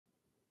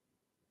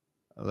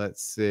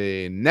Let's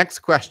see. Next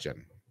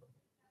question.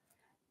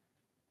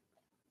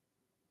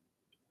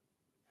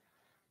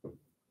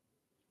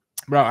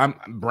 Bro, I'm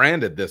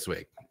branded this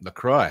week.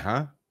 LaCroix,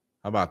 huh?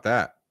 How about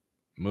that?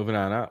 Moving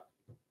on up.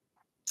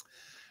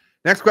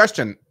 Next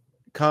question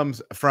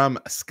comes from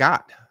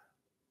Scott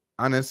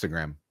on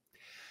Instagram.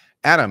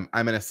 Adam,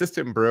 I'm an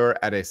assistant brewer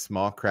at a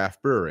small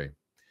craft brewery.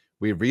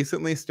 We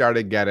recently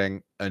started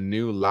getting a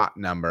new lot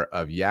number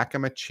of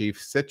Yakima Chief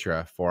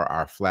Citra for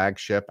our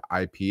flagship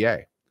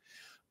IPA.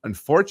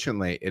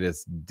 Unfortunately, it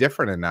is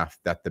different enough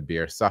that the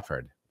beer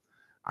suffered.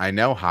 I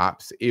know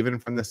hops, even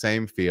from the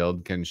same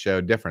field, can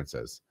show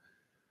differences.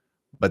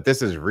 But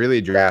this is really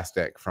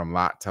drastic from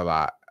lot to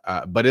lot.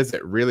 But is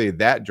it really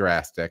that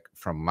drastic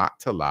from lot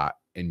to lot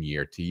and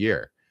year to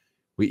year?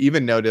 We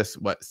even notice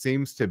what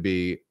seems to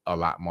be a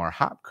lot more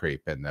hop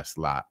creep in this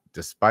lot,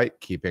 despite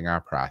keeping our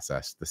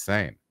process the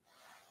same.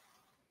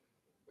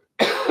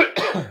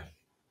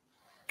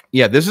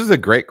 Yeah, this is a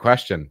great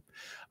question.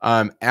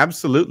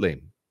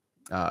 Absolutely.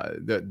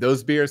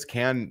 Those beers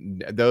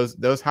can,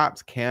 those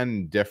hops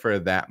can differ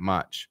that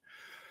much.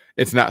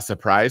 It's not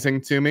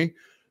surprising to me.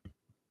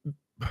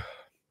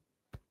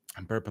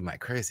 I'm burping like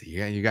crazy.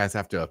 Yeah, you guys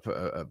have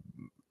to,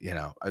 you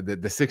know,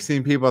 the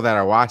 16 people that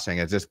are watching,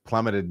 it just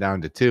plummeted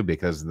down to 2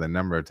 because of the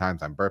number of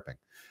times I'm burping.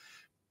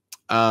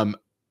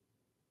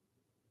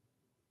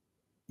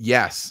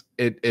 Yes,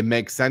 it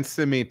makes sense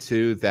to me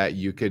too that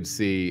you could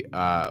see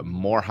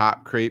more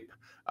hop creep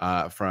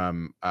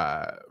from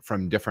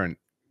different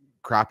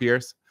crop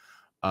years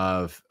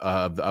of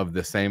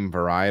the same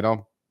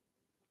varietal.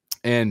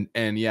 And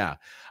yeah,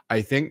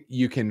 I think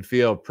you can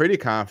feel pretty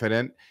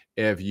confident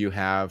if you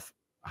have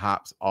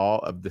hops all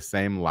of the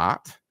same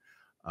lot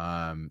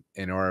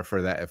in order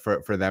for that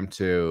for them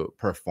to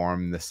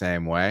perform the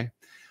same way.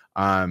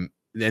 And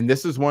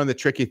this is one of the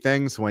tricky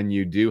things when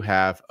you do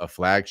have a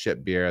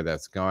flagship beer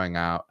that's going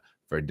out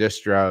for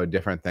distro,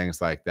 different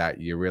things like that.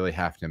 You really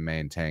have to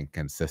maintain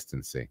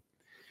consistency.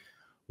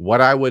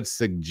 What I would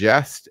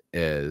suggest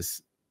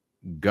is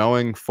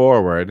going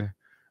forward,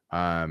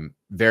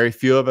 very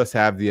few of us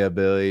have the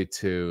ability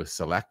to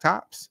select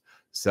hops.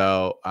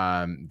 So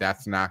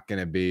that's not going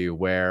to be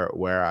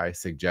where I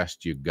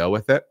suggest you go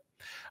with it.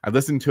 I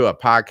listened to a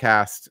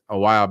podcast a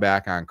while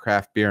back on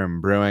craft beer and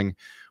brewing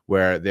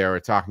where they were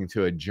talking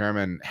to a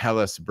German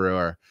Helles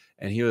brewer,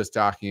 and he was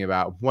talking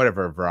about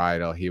whatever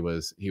varietal he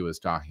was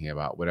talking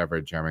about,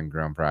 whatever German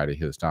grown variety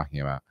he was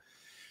talking about.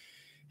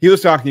 He was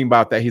talking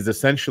about that he's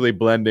essentially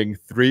blending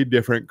 3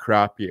 different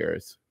crop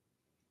years.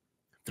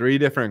 3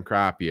 different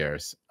crop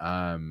years,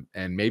 and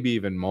maybe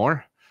even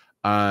more.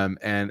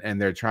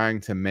 And they're trying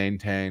to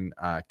maintain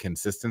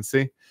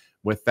consistency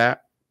with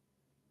that.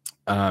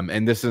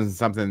 And this is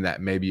something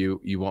that maybe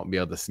you won't be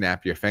able to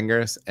snap your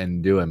fingers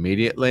and do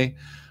immediately.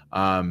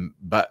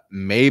 But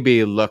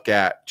maybe look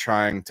at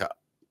trying to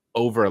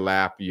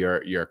overlap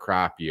your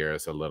crop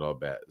years a little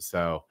bit.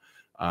 So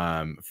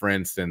for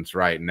instance,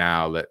 right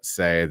now, let's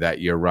say that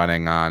you're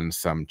running on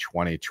some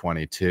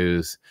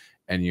 2022s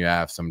and you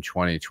have some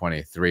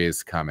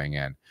 2023s coming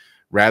in.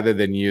 Rather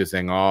than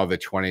using all the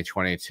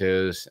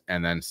 2022s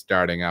and then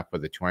starting up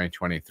with the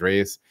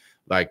 2023s,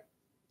 like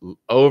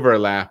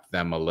overlap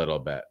them a little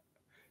bit.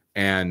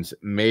 And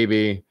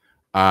maybe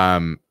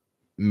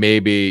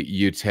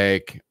you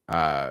take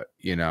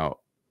you know,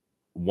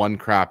 one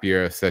crop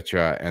year of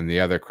Citra and the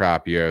other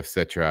crop year of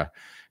Citra,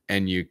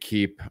 and you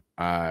keep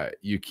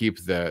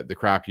the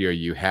crop year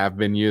you have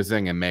been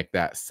using and make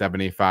that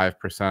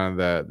 75%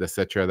 of the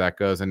Citra that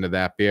goes into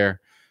that beer,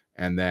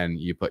 and then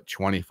you put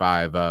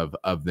 25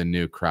 of the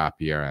new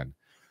crop year in.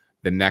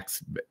 The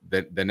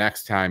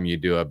next time you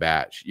do a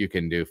batch, you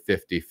can do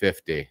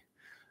 50-50,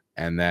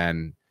 and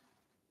then,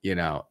 you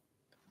know,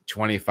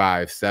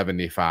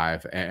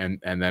 25-75,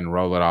 and then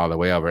roll it all the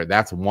way over.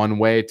 That's one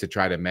way to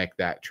try to make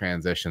that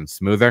transition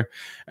smoother.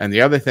 And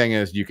the other thing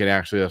is you can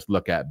actually just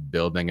look at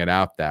building it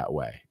out that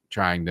way,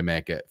 trying to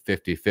make it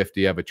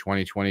 50-50 of a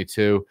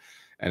 2022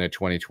 and a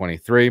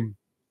 2023,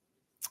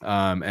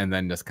 and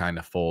then just kind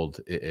of fold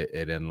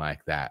it in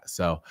like that.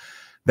 So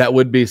that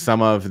would be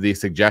some of the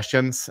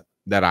suggestions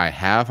that I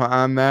have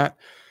on that.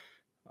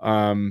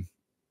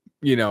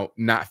 You know,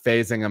 not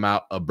phasing them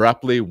out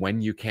abruptly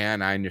when you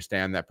can. I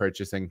understand that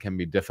purchasing can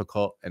be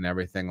difficult and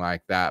everything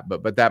like that,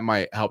 but that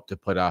might help to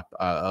put up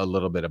a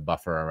little bit of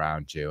buffer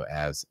around you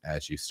as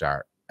you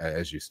start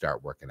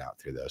working out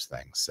through those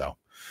things. So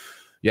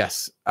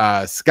yes,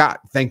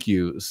 Scott, thank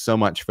you so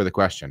much for the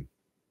question.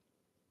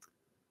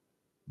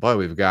 Boy,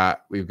 we've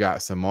got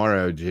some more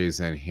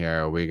OGs in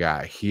here. We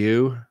got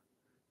Hugh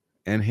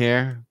in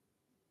here.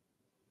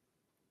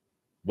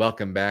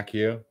 Welcome back,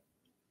 Hugh.